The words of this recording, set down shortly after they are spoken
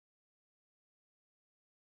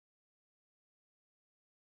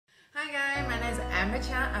Hi guys, my name is Amber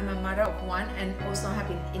Chia. I'm a mother of one and also have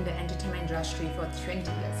been in the entertainment industry for 20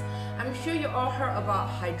 years. I'm sure you all heard about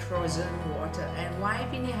hydrogen water. And why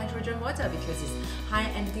we need hydrogen water? Because it's high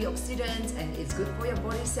antioxidants and it's good for your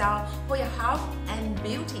body cell, for your health and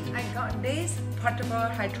beauty. I got this portable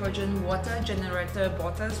hydrogen water generator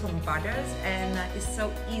bottles from Butters and it's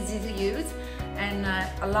so easy to use and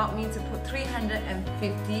allowed me to put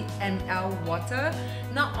 350 ml water.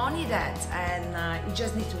 Not only that, and you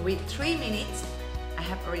just need to wait 3 minutes. I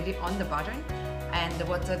have already on the button and the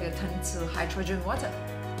water will turn to hydrogen water.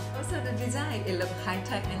 Also the design, it looks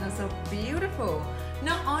high-tech and also beautiful.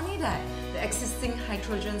 Not only that, the existing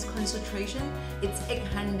hydrogen concentration is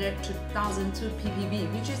 800 to 1002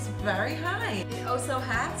 ppb, which is very high. It also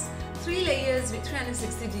has 3 layers with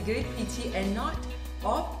 360-degree PT and knot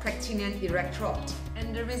of platinum electrode.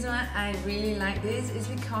 And the reason why I really like this is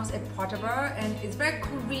because it's portable and it's very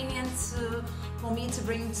convenient for me to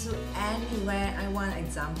bring to anywhere I want.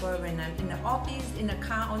 Example, when I'm in the office, in the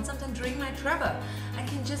car, or sometimes during my travel, I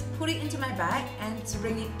can just put it into my bag and to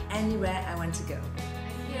bring it anywhere I want to go.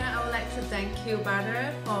 Here I would like to thank you,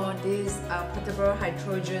 Butter, for this portable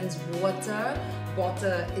hydrogen water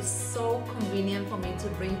bottle. It's so convenient for me to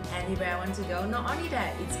bring anywhere I want to go. Not only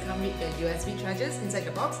that, it's come with the USB chargers inside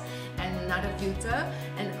the box and another filter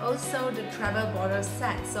and also the travel bottle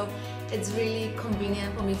set. So it's really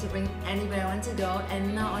convenient for me to bring anywhere I want to go.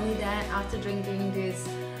 And not only that, after drinking this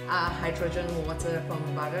hydrogen water from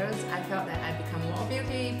Butters, I felt that I become more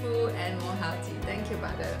beautiful and more healthy. Thank you,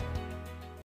 Butter.